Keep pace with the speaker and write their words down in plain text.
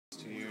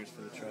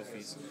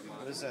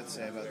What does that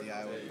say about the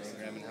Iowa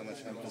program and how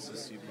much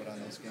emphasis you put on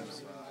those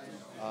games?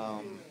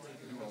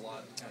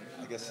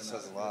 I guess it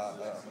says a lot.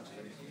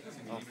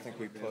 I don't think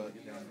we put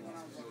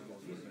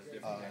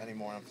any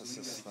more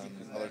emphasis than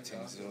other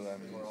teams do. I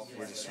mean,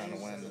 we're just trying to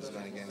win as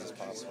many games as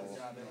possible.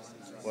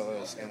 Whether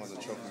this game was a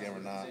trophy game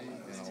or not,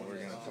 we're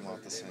going to come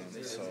out the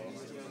same. So,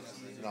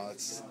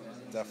 it's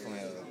definitely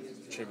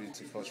a tribute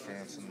to Coach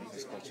Ferentz and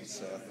his coaching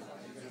staff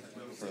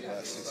for the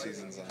last 2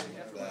 seasons on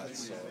that.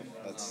 So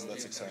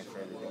that's exciting for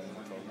everybody in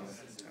the program.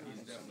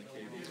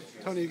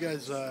 Tony, you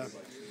guys,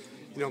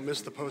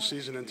 missed the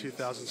postseason in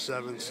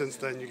 2007. Since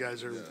then, you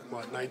guys are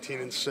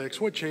 19-6.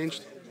 What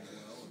changed?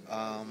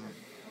 I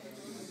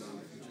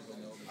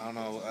don't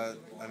know.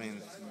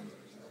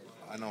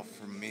 I know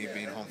for me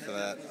being home for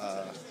that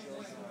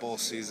bowl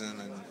season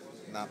and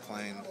not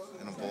playing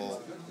in a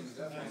bowl,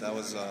 that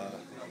was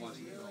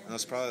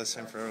probably the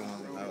same for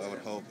everyone. I would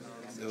hope.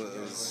 It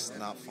was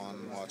not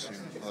fun watching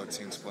other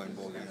teams playing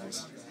bowl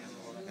games.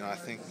 I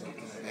think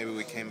maybe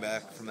we came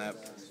back from that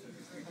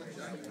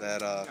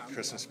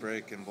Christmas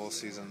break and bowl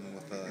season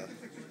with a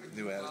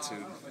new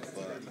attitude,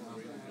 but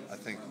I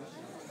think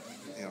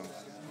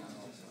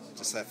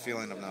just that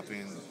feeling of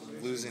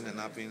losing and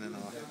not being in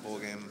a bowl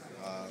game,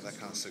 that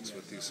kind of sticks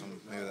with you. So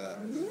maybe that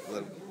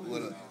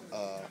little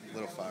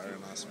fire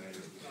in us maybe.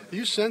 Do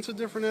you sense a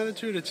different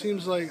attitude? It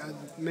seems like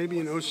maybe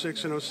in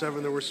 06 and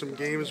 07 there were some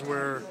games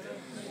where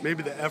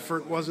maybe the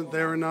effort wasn't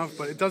there enough,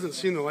 but it doesn't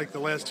seem like the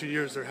last 2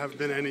 years there have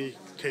been any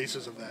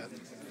cases of that.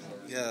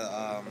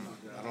 Yeah,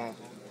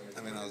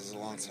 that was a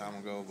long time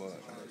ago, but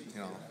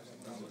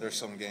there's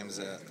some games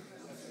that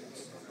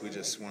we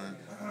just weren't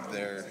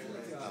there.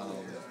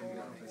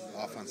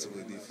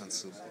 Offensively,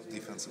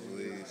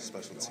 defensively,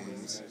 special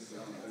teams,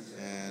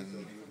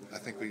 and I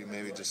think we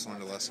maybe just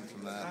learned a lesson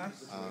from that.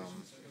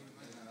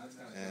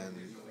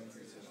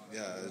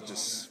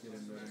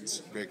 It's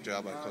a great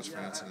job by Coach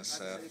Ferentz and his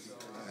staff,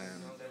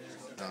 and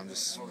I'm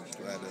just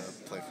glad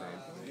to play for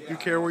him. You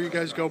care where you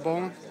guys go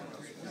bowling?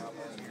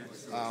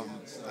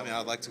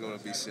 I'd like to go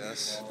to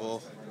BCS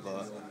bowl,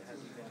 but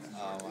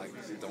I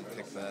don't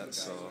pick that,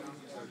 so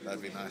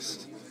that'd be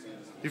nice.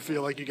 You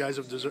feel like you guys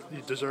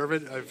you deserve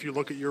it? If you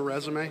look at your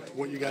resume,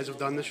 what you guys have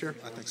done this year?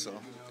 I think so,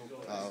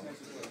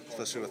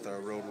 especially with our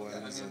road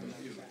wins, and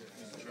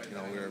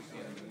we're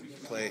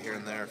play here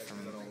and there from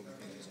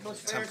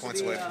 10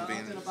 points away from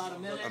being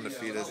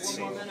undefeated.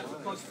 So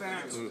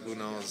who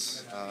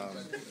knows?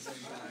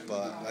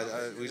 But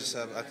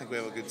I think we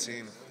have a good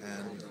team,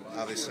 and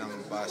obviously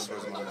I'm biased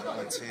towards my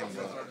own team,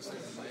 but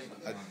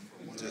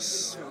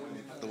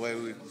the way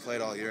we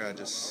played all year, I'm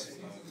just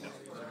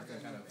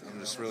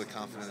really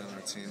confident in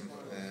our team,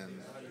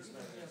 and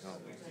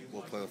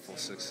we'll play the full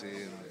 60,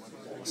 and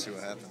we'll see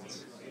what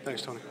happens.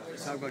 Thanks, Tony.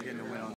 Talk about getting a win on